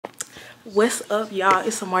What's up, y'all?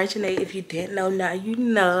 It's Amari Janae. If you didn't know, now you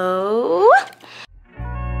know. God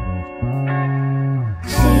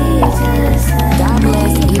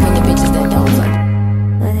bless even the bitches that don't fuck.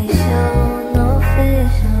 But they show no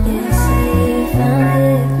fish. Yeah, say you found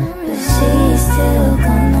it, but she's still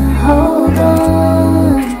gonna hold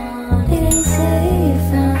on. They say you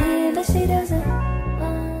found it, but she doesn't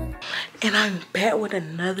want. And I'm back with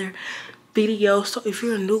another video. So if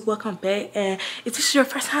you're new, welcome back. And if this is your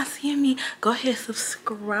first time seeing me, go ahead,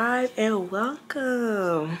 subscribe, and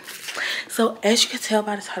welcome. So as you can tell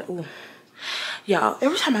by the title, y'all,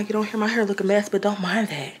 every time I get on here, my hair look a mess, but don't mind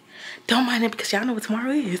that. Don't mind it because y'all know what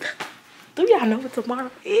tomorrow is. Do y'all know what tomorrow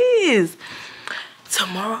is?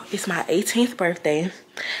 Tomorrow is my 18th birthday.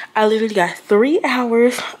 I literally got 3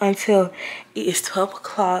 hours until it is 12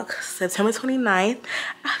 o'clock, September 29th.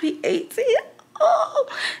 I'll be 18. Oh,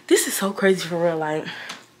 this is so crazy for real. Like,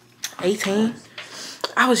 18?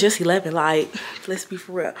 I was just 11. Like, let's be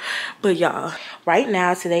for real. But y'all, right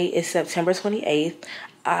now, today is September 28th.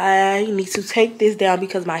 I need to take this down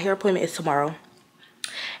because my hair appointment is tomorrow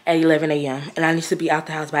at 11 a.m. and I need to be out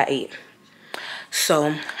the house by 8.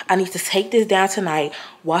 So I need to take this down tonight,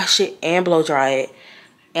 wash it and blow dry it,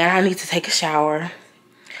 and I need to take a shower.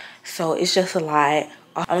 So it's just a lot.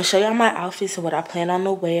 I'm gonna show y'all my outfits and what I plan on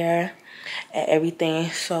to wear and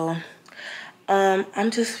everything. So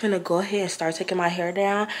I'm just gonna go ahead and start taking my hair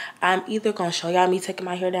down. I'm either gonna show y'all me taking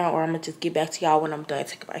my hair down, or I'm gonna just get back to y'all when I'm done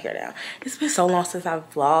taking my hair down. It's been so long since I've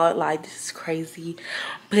vlogged. Like, this is crazy,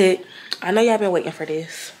 but I know y'all been waiting for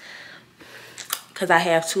this because I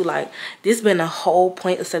have to. Like, this been the whole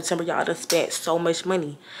point of September. Y'all done spent so much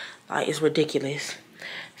money. Like, it's ridiculous.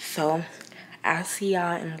 So I'll see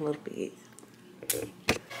y'all in a little bit.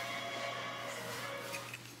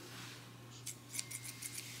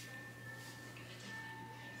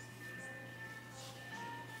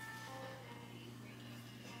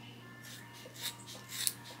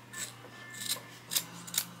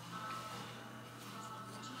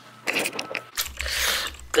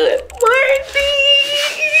 Good morning.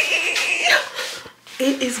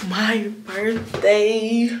 It is my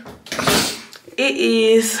birthday. It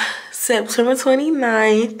is September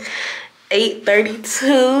 29th,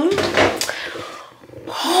 8:32.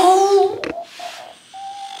 Oh,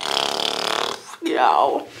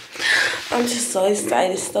 y'all, I'm just so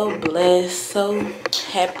excited, so blessed, so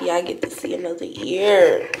happy I get to see another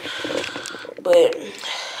year. But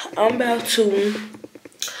I'm about to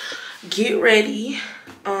get ready,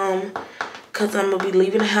 cause I'm gonna be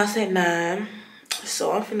leaving the house at 9.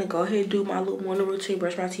 So I'm finna go ahead and do my little morning routine,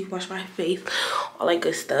 brush my teeth, wash my face, all that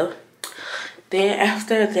good stuff. Then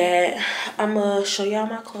after that, I'm gonna show y'all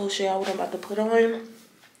my clothes, show y'all what I'm about to put on.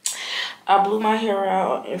 I blew my hair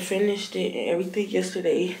out and finished it and everything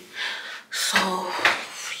yesterday. So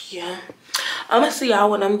yeah, I'm gonna see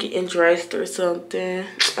y'all when I'm getting dressed or something.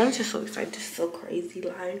 I'm just so excited. This is so crazy.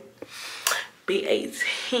 Like, be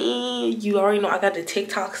 18. You already know I got the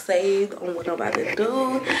TikTok saved on what I'm about to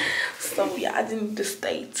do. So yeah, I just need to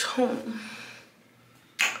stay tuned.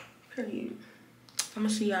 Period. I'm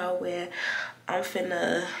gonna see y'all where I'm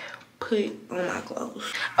finna put on my clothes.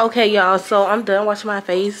 Okay, y'all, so I'm done washing my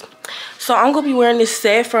face. So I'm gonna be wearing this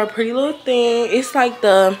set for a pretty little thing. It's like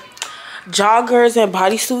the joggers and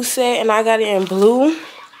bodysuit set, and I got it in blue.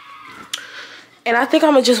 And I think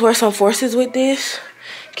I'm gonna just wear some forces with this.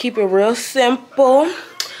 Keep it real simple.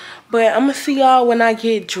 But I'm gonna see y'all when I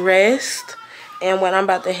get dressed and when I'm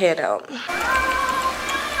about to head out.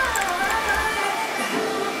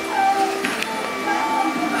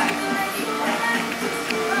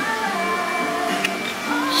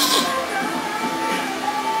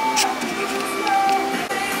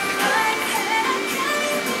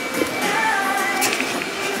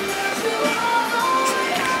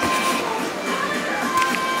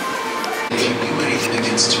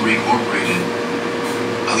 To reincorporate it.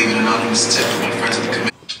 I'll leave an anonymous tip to my friends at the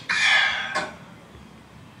committee.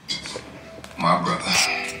 My brother.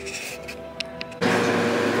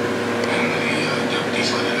 And the deputies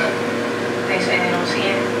let it happen. They say they don't see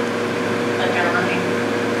it. Like, they're looking.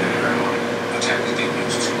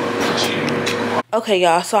 Okay,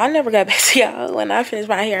 y'all, so I never got back to y'all when I finished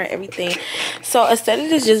my hair and everything. So instead of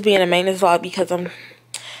this just being a maintenance vlog because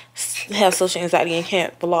have social anxiety and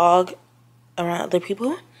can't vlog around other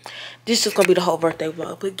people, this is just gonna be the whole birthday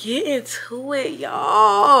vlog. But get into it,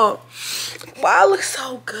 y'all. Wow, I look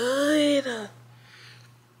so good.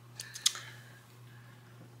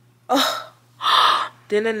 Oh,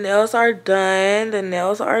 then the nails are done. The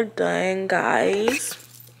nails are done, guys.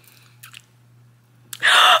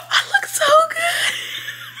 I look so good.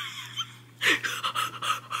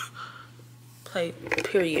 Play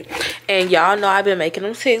period. And y'all know I've been making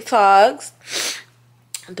them TikToks.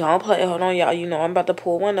 Don't play. Hold on, y'all. You know I'm about to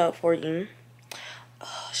pull one up for you.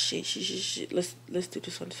 Oh shit. Let's do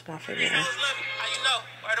this one. This is my favorite one. How you know?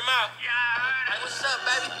 Word them out. Like, what's up,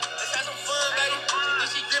 baby? Let's have some fun, baby.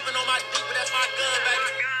 She gripping on my dick, but that's my gun, baby.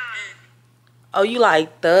 Oh, you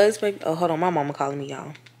like thugs, baby? Oh, hold on. My mama calling me,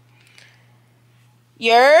 y'all.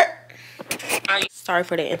 You're. Sorry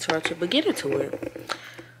for the interruption, but get into it.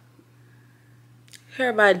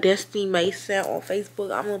 Here by Destiny Mason on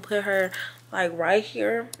Facebook. I'm gonna put her like right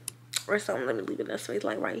here or something. Let me leave it in that space,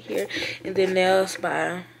 like right here. And then Nails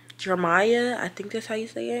by Jeremiah. I think that's how you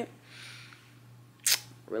say it.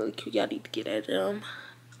 Really cute. Y'all need to get at them.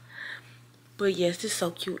 But yes, this is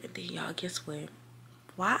so cute. And then y'all, guess what?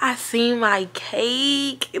 Why I seen my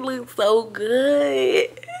cake? It looks so good.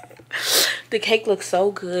 The cake looks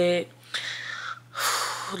so good.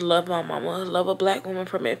 Love my mama. Love a black woman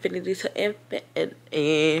from infinity to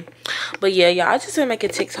infinite. But yeah, y'all, I just been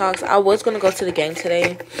making TikToks. I was gonna go to the game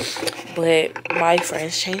today, but my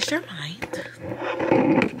friends changed their mind,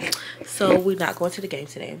 so we're not going to the game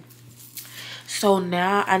today. So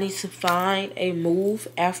now I need to find a move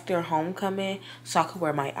after homecoming so I can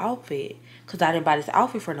wear my outfit, because I didn't buy this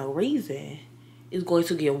outfit for no reason. It's going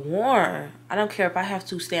to get worn. I don't care if I have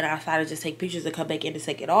to stand outside and just take pictures and come back in to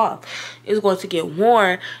take it off. It's going to get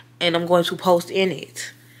worn, and I'm going to post in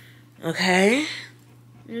it. Okay?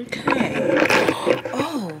 Okay.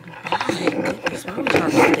 Oh, my goodness. Why was y'all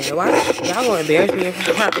do that? Why y'all gonna embarrass me in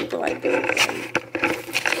front of people like that?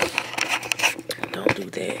 Don't do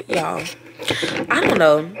that, y'all. I don't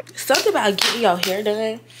know. Something about getting your hair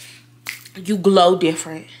done, you glow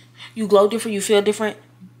different. You glow different. You feel different.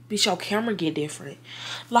 Bitch, your camera get different.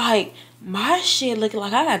 Like, my shit looking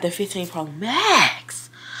like I got the 15 Pro Max.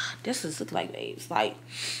 This is look like, babes. Like,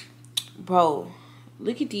 bro,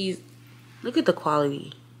 look at these. Look at the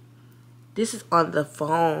quality. This is on the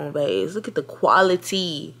phone, babes. Look at the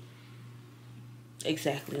quality.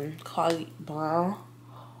 Exactly. Quality, bro.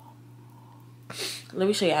 Let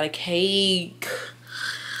me show y'all the cake.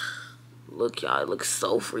 Look, y'all, it looks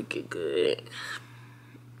so freaking good.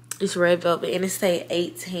 It's red velvet and it say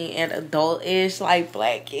 18 and adult-ish, like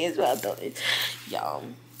black kids, but adult-ish. Y'all,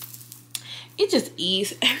 it just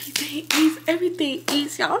eats everything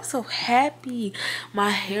eats. Y'all, I'm so happy.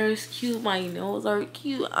 My hair is cute, my nails are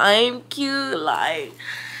cute, I'm cute. Like,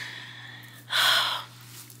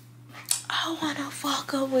 I wanna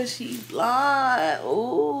fuck her when she's blonde.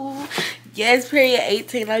 Ooh, yes, period.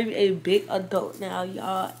 18. I'm a big adult now,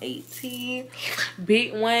 y'all. 18,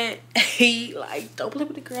 big one. 8. Like, don't play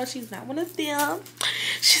with the girl. She's not one of them.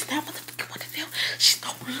 She's not one of them. She's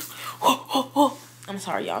not one of them. I'm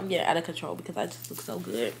sorry, y'all. I'm getting out of control because I just look so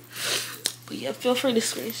good. But yeah, feel free to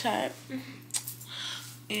screenshot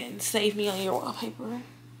and save me on your wallpaper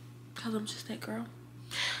because I'm just that girl.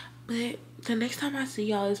 But the next time I see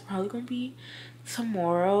y'all is probably gonna be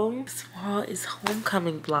tomorrow. Tomorrow is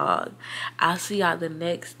homecoming vlog. I'll see y'all the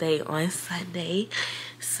next day on Sunday.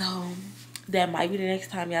 So that might be the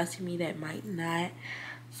next time y'all see me. That might not.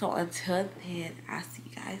 So until then, I'll see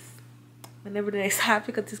you guys whenever the next time I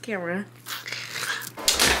pick up this camera.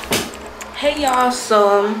 Hey y'all,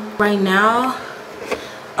 so right now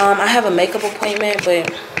I have a makeup appointment, but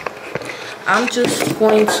I'm just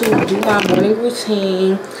going to do my morning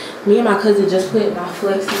routine. Me and my cousin just put my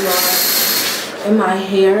flexi on in my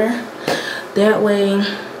hair. That way,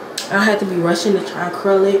 I don't have to be rushing to try and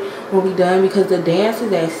curl it when we done, because the dance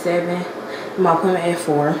is at 7 and my appointment at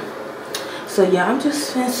 4. So yeah, I'm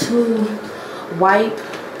just going to wipe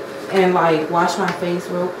and like wash my face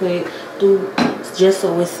real quick. Do just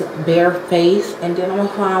so it's bare face, and then I'm gonna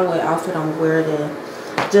find what outfit I'm gonna wear to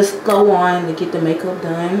just go on to get the makeup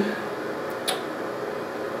done.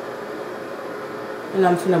 And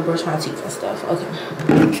I'm finna brush my teeth and stuff. Okay.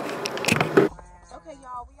 Okay,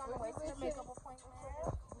 y'all. We on the way to the makeup appointment.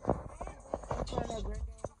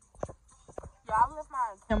 Y'all left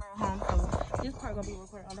my camera at home, so this part gonna be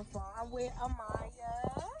recorded on the phone. I'm with Amaya.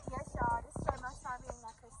 Yes, y'all. This is my first time being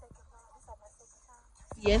like her second time. This is my second time.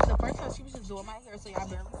 Yes, the first time she was just doing my hair, so y'all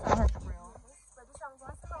barely saw her for real. But this time we're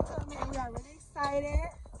going to homecoming, and we are really excited.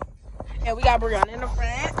 And we got Brianna in the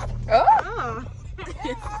front. Oh.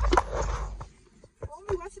 When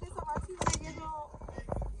we watching this on my TV, you know.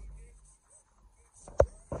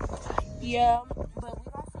 Yeah, but we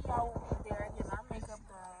gonna see y'all when we there, get our makeup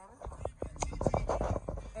done.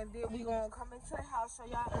 And then we gonna come into the house, show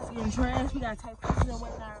y'all us getting dressed. We gotta take pictures and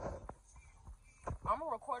whatnot. I'm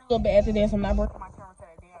gonna record a little bit after this. I'm not working my camera to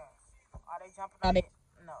that dance. Are they jumping on it?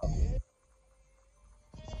 No.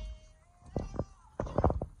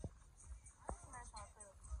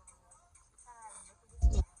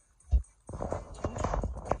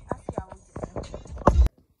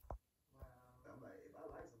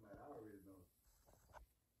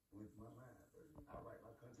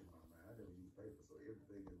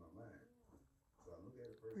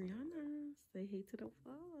 hey to the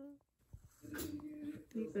vlog.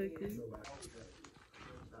 You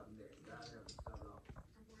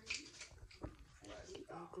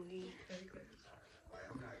ugly. Ugly.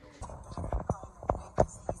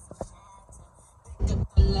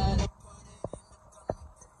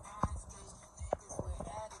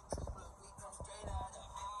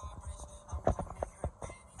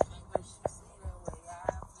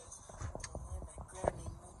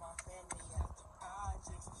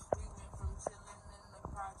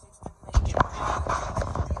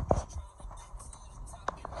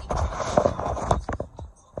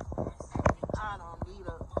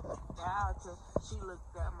 She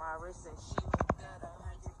looked at my wrist and she looked at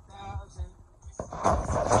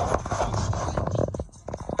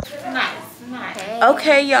 100,000. Nice.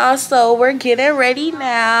 Okay, y'all, so we're getting ready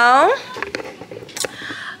now.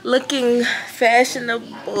 Looking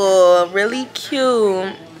fashionable, really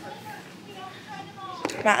cute.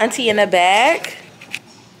 My auntie in the back.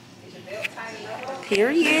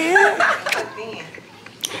 Period.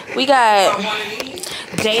 We got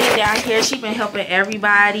Jada down here. She been helping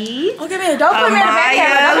everybody. Look at me. Don't put me in the back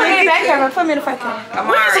camera. Don't put me in the back camera. Put me in the front camera.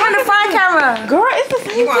 Where's on the front camera? Girl, it's the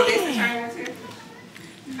same thing.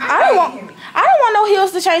 I don't want no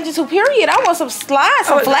heels to change it to, period. I want some slides,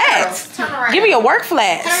 some flats. Turn around. Give me a work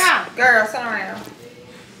flats. Turn around. Girl, turn around.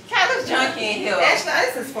 Kind of junky in here. Actually,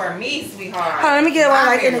 this is for me, sweetheart. Hold on, let me get one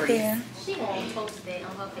like anything. She won't post it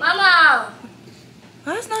on her face. Mama!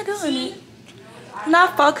 Why it's not doing it?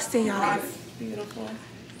 Not focusing, y'all. Beautiful.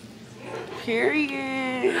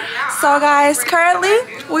 Period. So, guys, currently,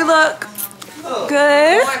 we look good.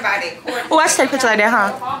 Going by that court. Oh, I should take a picture like that,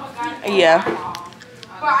 huh? Yeah.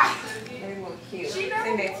 They look cute. Send that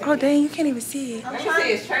to me. Oh, dang, you can't even see it. Let me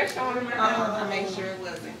see his church on him. To make sure it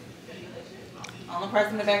wasn't. Only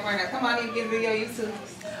person in the background. Now, come on, you get a video, you too.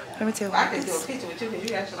 Let me tell you I what. could do a picture with you because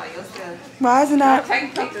you actually like yourself. Why is it not?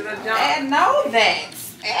 Take pictures of John. And know that.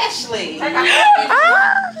 Ashley.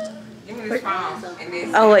 Give me this phone. And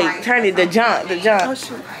this. Oh wait, turn it. The jump. Oh,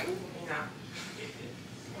 shoot. Like, you know,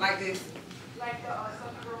 like this.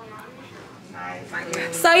 Nice. Like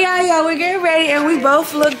this. So, yeah, we're getting ready, and we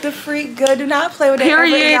both look the freak good. Do not play with that. ever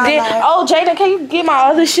in Period. y'all life. Oh, Jada, can you get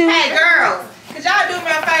my other shoe? Hey, girls, could y'all do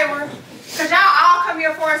me a favor? Could y'all all come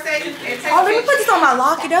here for a second and take Oh, a let me picture? put this on my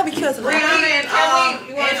lock. It'll be cute. Rihanna and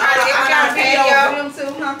you want to try to get on the patio? Them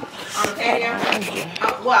too, huh? On the patio?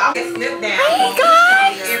 Well, I'll just slip down. Hey,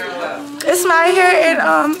 guys. Everywhere. It's my hair, and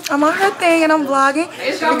I'm on her thing, and I'm vlogging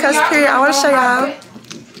because period. I want to show y'all.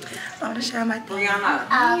 I want to show y'all my thing. Rihanna,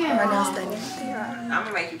 My nails done. I'm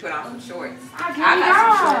gonna make you put on some shorts.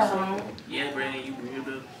 Yeah, Brandon, you real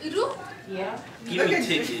good. You do? Give me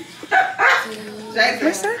tickets. Jason,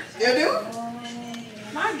 Listen. you do?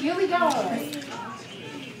 My gilly gone.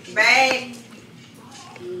 Bag.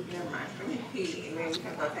 Never mind. Let me pee, and then we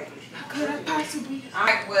can go take it. Could I possibly?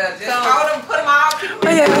 Alright, well, just hold them, put them all, keep them Oh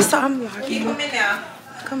in yeah, there. so I'm Keep vlogging. them in there.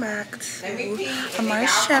 Come back Let me pee. on my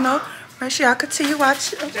channel. Make sure y'all continue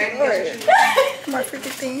watching. Jaden, My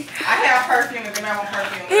freaking thing. I have perfume if you don't want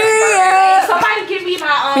perfume. Yeah. Somebody give me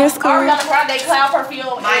my Yes, cool. Ariana Grande cloud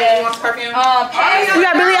perfume Mike, you and want perfume? You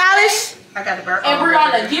got Billie Eilish? I got the burp. and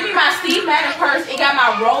Brianna, give me my Steve Madden purse. It got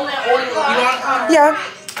my rolling oil. You want Yeah.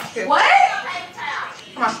 What?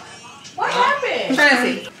 Come on. What happened?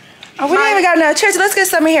 Trinity. Oh, we didn't even got enough. Trinity, let's get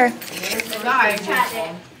some in here.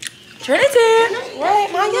 Trinity. Right,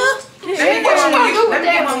 Maya? Let me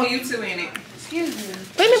get one with you two in it.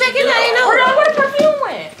 Bring me back in there, you know. Where the perfume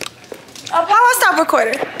went? Oh, I stop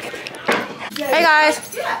recording. Hey, guys.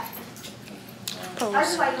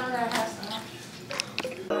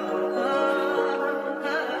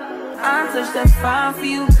 I touch that 5 for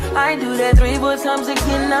you. I do that 3 more times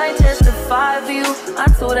again. I testify for you. I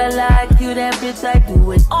told I like you, that bitch. I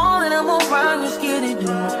do it all, and I'm around. You're scared to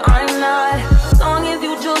do. I'm not. As long as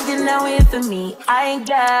you joking now in for me, I ain't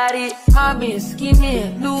got it. I've been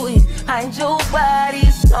scheming, looting, hide your body.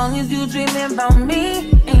 As long as you dreaming about me,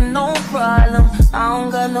 ain't no problem. I don't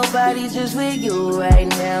got nobody just with you right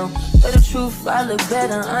now. But the truth, I look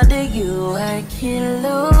better under you. I can't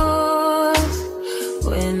lose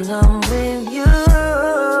when I'm with you.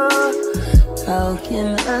 How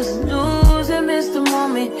can us lose and miss the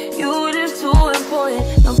moment? You just too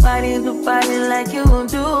important. Nobody's nobody like you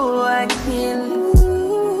do. I can't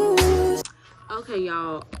lose. Okay,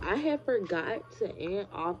 y'all, I had forgot to end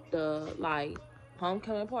off the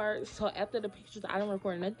homecoming part. So after the pictures, I didn't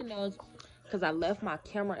record nothing else because I left my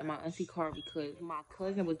camera in my auntie car because my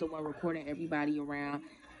cousin was the one recording everybody around,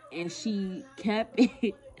 and she kept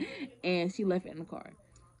it and she left it in the car.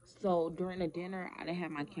 So during the dinner, I didn't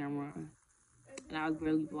have my camera, and I was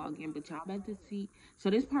barely vlogging, but y'all about to see. So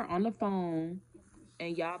this part on the phone,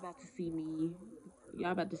 and y'all about to see me.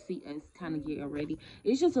 Y'all about to see us kind of getting ready.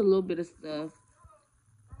 It's just a little bit of stuff.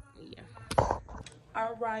 Yeah.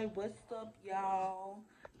 All right, what's up, y'all?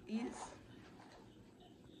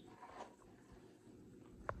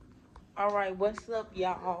 All right, what's up,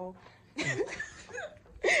 y'all?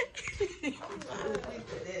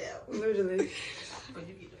 Literally.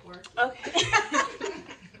 Okay.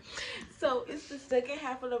 So it's the second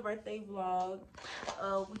half of the birthday vlog.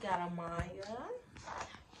 We got Amaya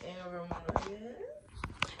and Ramona.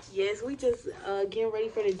 Yes, we just getting ready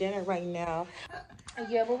for the dinner right now.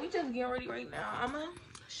 Yeah, but we just getting ready right now. I'm gonna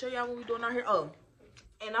show y'all what we doing out here. Oh,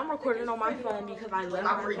 and I'm recording on my phone because I left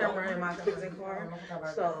my camera in my cousin's car.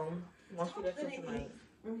 So once we get to tonight.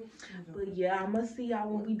 But yeah, I'm gonna see y'all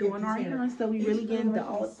what we doing out here. So we really getting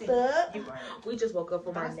dolled up. We just woke up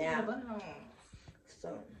from our nap.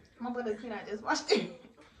 So My brother cannot just watch it.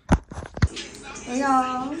 Hey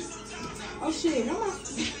y'all. oh shit,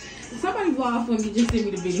 somebody vlog for me, just send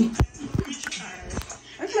me the video.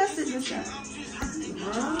 Let's just sit this up.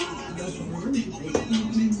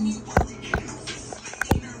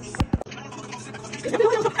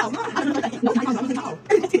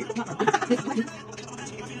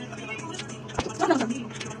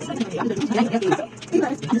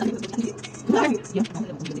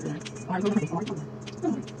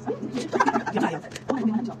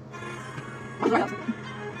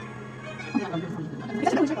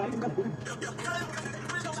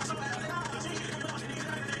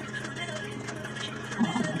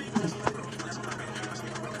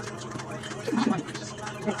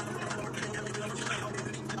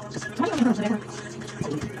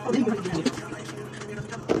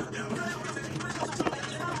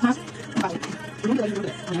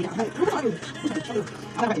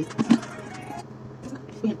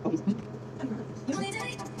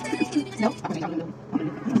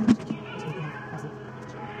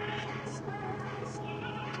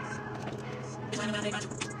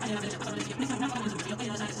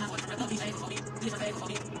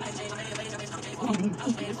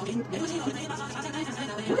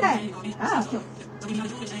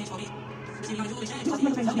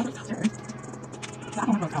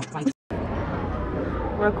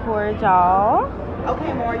 Record y'all.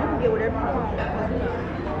 Okay, Mara, you can get whatever you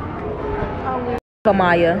want.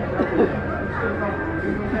 Amaya.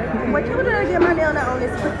 What you gonna get my nail on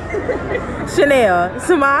this? Chanel,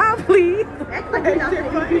 smile, please. Act like you're not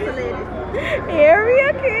gonna eat pizza, lady.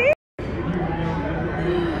 Area King.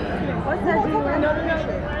 What's that?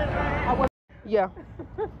 Yeah.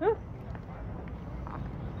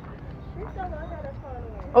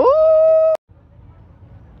 Ooh.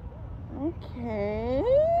 Okay.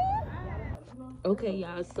 Okay,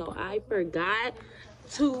 y'all. So I forgot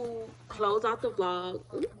to close out the vlog.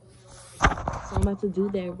 So I'm about to do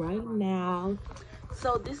that right now.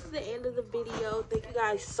 So this is the end of the video. Thank you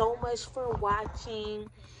guys so much for watching.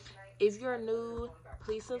 If you're new,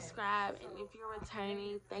 please subscribe, and if you're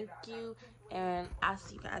returning, thank you, and I'll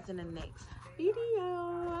see you guys in the next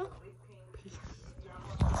video. Peace.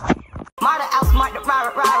 Marta outsmart the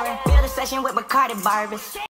rara. Build a session with Bacardi Barbie.